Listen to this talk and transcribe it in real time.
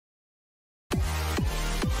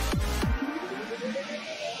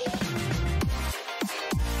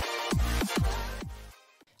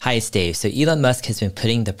Hi, it's Dave. So Elon Musk has been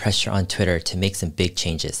putting the pressure on Twitter to make some big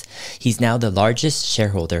changes. He's now the largest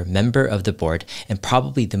shareholder, member of the board, and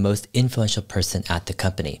probably the most influential person at the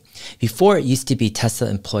company. Before, it used to be Tesla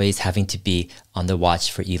employees having to be on the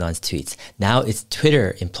watch for Elon's tweets. Now it's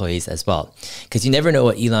Twitter employees as well. Because you never know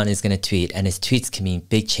what Elon is going to tweet, and his tweets can mean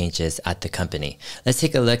big changes at the company. Let's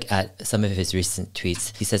take a look at some of his recent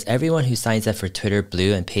tweets. He says, everyone who signs up for Twitter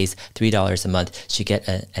Blue and pays $3 a month should get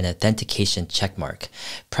an authentication checkmark.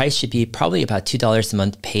 Price should be probably about $2 a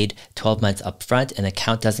month, paid 12 months upfront. An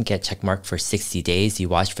account doesn't get checkmark for 60 days. You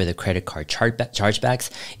watch for the credit card chargebacks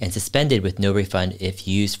and suspended with no refund if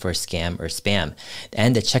used for scam or spam.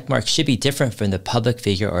 And the checkmark should be different from the public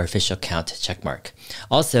figure or official account checkmark.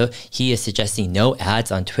 Also, he is suggesting no ads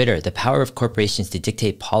on Twitter. The power of corporations to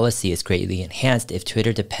dictate policy is greatly enhanced if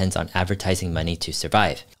Twitter depends on advertising money to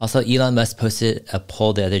survive. Also, Elon Musk posted a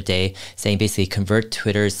poll the other day saying basically convert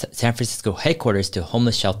Twitter's San Francisco headquarters to a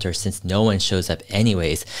homeless shelter since no one shows up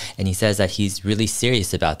anyways. And he says that he's really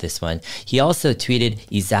serious about this one. He also tweeted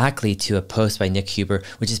exactly to a post by Nick Huber,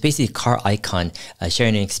 which is basically a car icon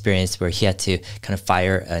sharing an experience where he had to kind of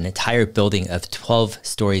fire an entire building of 12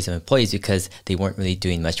 stories of employees because they weren't really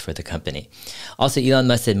doing much for the company. Also, Elon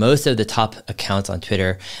Musk said most of the top accounts on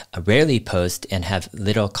Twitter rarely post and have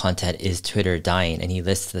little content. Is Twitter dying? And he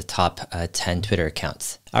lists the top 10 Twitter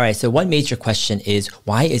accounts. All right, so one major question is,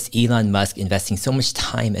 why is Elon Musk investing so much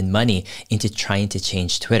time and money into trying to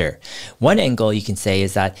change Twitter? One angle you can say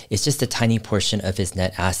is that it's just a tiny portion of his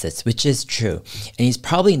net assets, which is true. And he's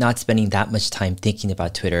probably not spending that much time thinking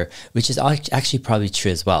about Twitter, which is actually probably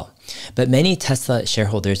true as well. But many Tesla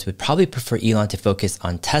shareholders would probably prefer Elon to focus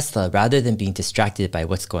on Tesla rather than being distracted by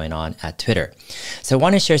what's going on at Twitter. So I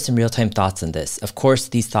want to share some real-time thoughts on this. Of course,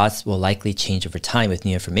 these thoughts will likely change over time with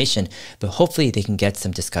new information, but hopefully they can get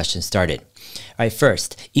some discussion started. All right,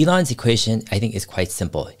 first, Elon's equation, I think, is quite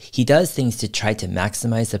simple. He does things to try to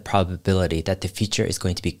maximize the probability that the future is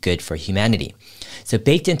going to be good for humanity. So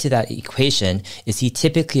baked into that equation is he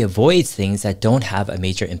typically avoids things that don't have a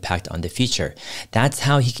major impact on the future. That's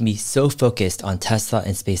how he can be so focused on Tesla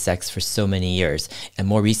and SpaceX for so many years, and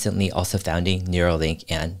more recently also founding Neuralink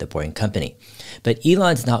and the Boring Company. But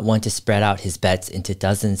Elon's not one to spread out his bets into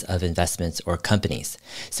dozens of investments or companies.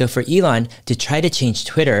 So for Elon to try to change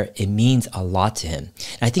Twitter, it means a lot to him.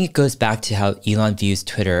 And I think it goes back to how Elon views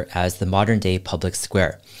Twitter as the modern day public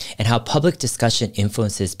square, and how public discussion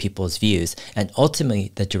influences people's views and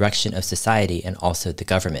ultimately the direction of society and also the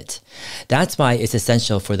government. That's why it's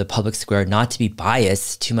essential for the public square not to be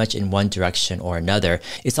biased too much in one direction or another.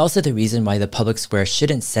 It's also the reason why the public square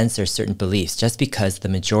shouldn't censor certain beliefs just because the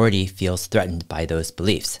majority feels threatened by those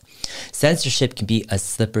beliefs. Censorship can be a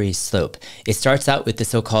slippery slope. It starts out with the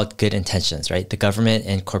so-called good intentions, right? The government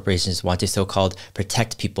and corporations want to so-called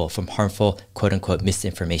protect people from harmful, quote-unquote,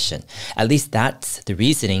 misinformation. At least that's the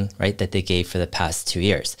reasoning, right, that they gave for the past 2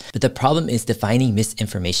 years. But the problem is defining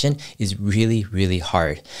misinformation is really, really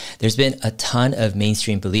hard. There's been a ton of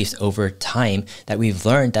mainstream beliefs over time that we've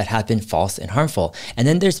learned that have been false and harmful. And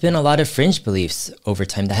then there's been a lot of fringe beliefs over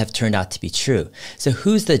time that have turned out to be true. So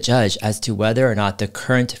who's the judge as to whether or not the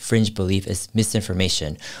current fringe belief is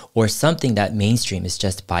misinformation or something that mainstream is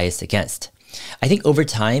just biased against? I think over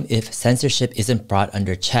time, if censorship isn't brought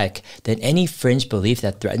under check, then any fringe belief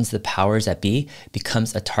that threatens the powers that be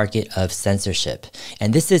becomes a target of censorship.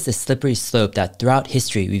 And this is a slippery slope that throughout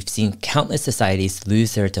history, we've seen countless societies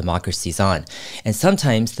lose their democracies on. And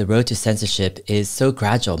sometimes the road to censorship is so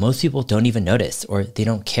gradual, most people don't even notice or they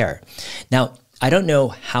don't care. Now, I don't know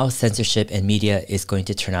how censorship and media is going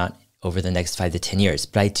to turn out over the next 5 to 10 years,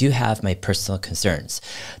 but I do have my personal concerns.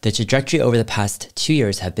 The trajectory over the past 2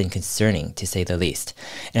 years have been concerning, to say the least.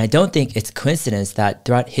 And I don't think it's coincidence that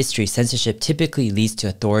throughout history, censorship typically leads to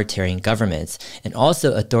authoritarian governments, and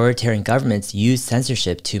also authoritarian governments use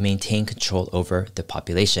censorship to maintain control over the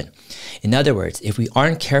population. In other words, if we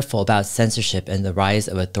aren't careful about censorship and the rise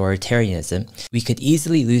of authoritarianism, we could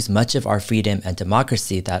easily lose much of our freedom and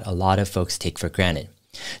democracy that a lot of folks take for granted.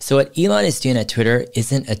 So what Elon is doing at Twitter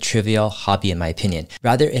isn't a trivial hobby in my opinion.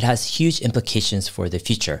 Rather, it has huge implications for the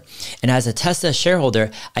future. And as a Tesla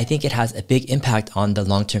shareholder, I think it has a big impact on the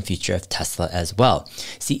long-term future of Tesla as well.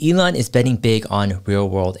 See, Elon is betting big on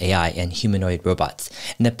real-world AI and humanoid robots.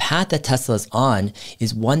 And the path that Tesla is on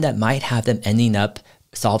is one that might have them ending up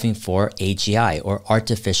solving for AGI, or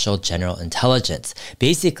artificial general intelligence.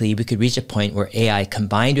 Basically, we could reach a point where AI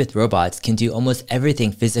combined with robots can do almost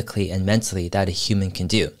everything physically and mentally that a human can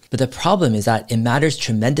do. But the problem is that it matters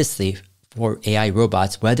tremendously for AI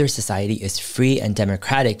robots whether society is free and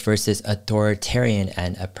democratic versus authoritarian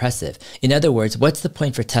and oppressive. In other words, what's the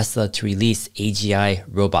point for Tesla to release AGI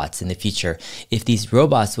robots in the future if these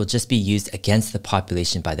robots will just be used against the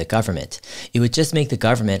population by the government? It would just make the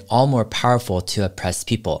government all more powerful to oppress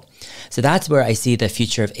people. So that's where I see the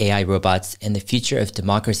future of AI robots and the future of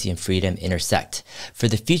democracy and freedom intersect. For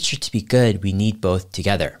the future to be good, we need both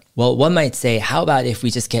together. Well, one might say, how about if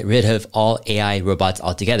we just get rid of all AI robots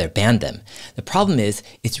altogether, ban them? The problem is,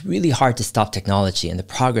 it's really hard to stop technology and the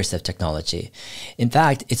progress of technology. In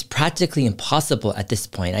fact, it's practically impossible at this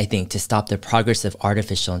point, I think, to stop the progress of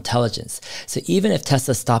artificial intelligence. So even if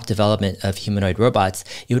Tesla stopped development of humanoid robots,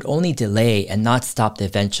 it would only delay and not stop the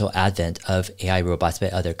eventual advent of AI robots by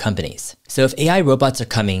other companies. So if AI robots are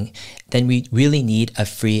coming, then we really need a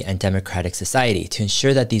free and democratic society to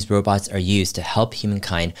ensure that these robots are used to help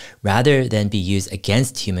humankind rather than be used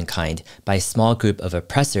against humankind by a small group of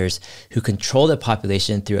oppressors who control the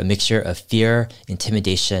population through a mixture of fear,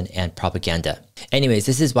 intimidation, and propaganda. Anyways,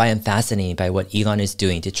 this is why I'm fascinated by what Elon is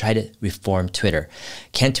doing to try to reform Twitter.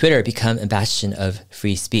 Can Twitter become a bastion of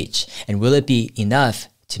free speech? And will it be enough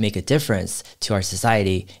to make a difference to our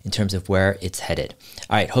society in terms of where it's headed?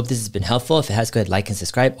 All right, hope this has been helpful. If it has, go ahead, like and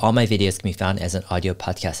subscribe. All my videos can be found as an audio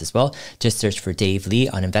podcast as well. Just search for Dave Lee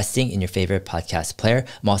on investing in your favorite podcast player.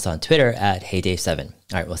 I'm also on Twitter at HeyDave7. All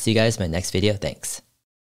right, we'll see you guys in my next video. Thanks.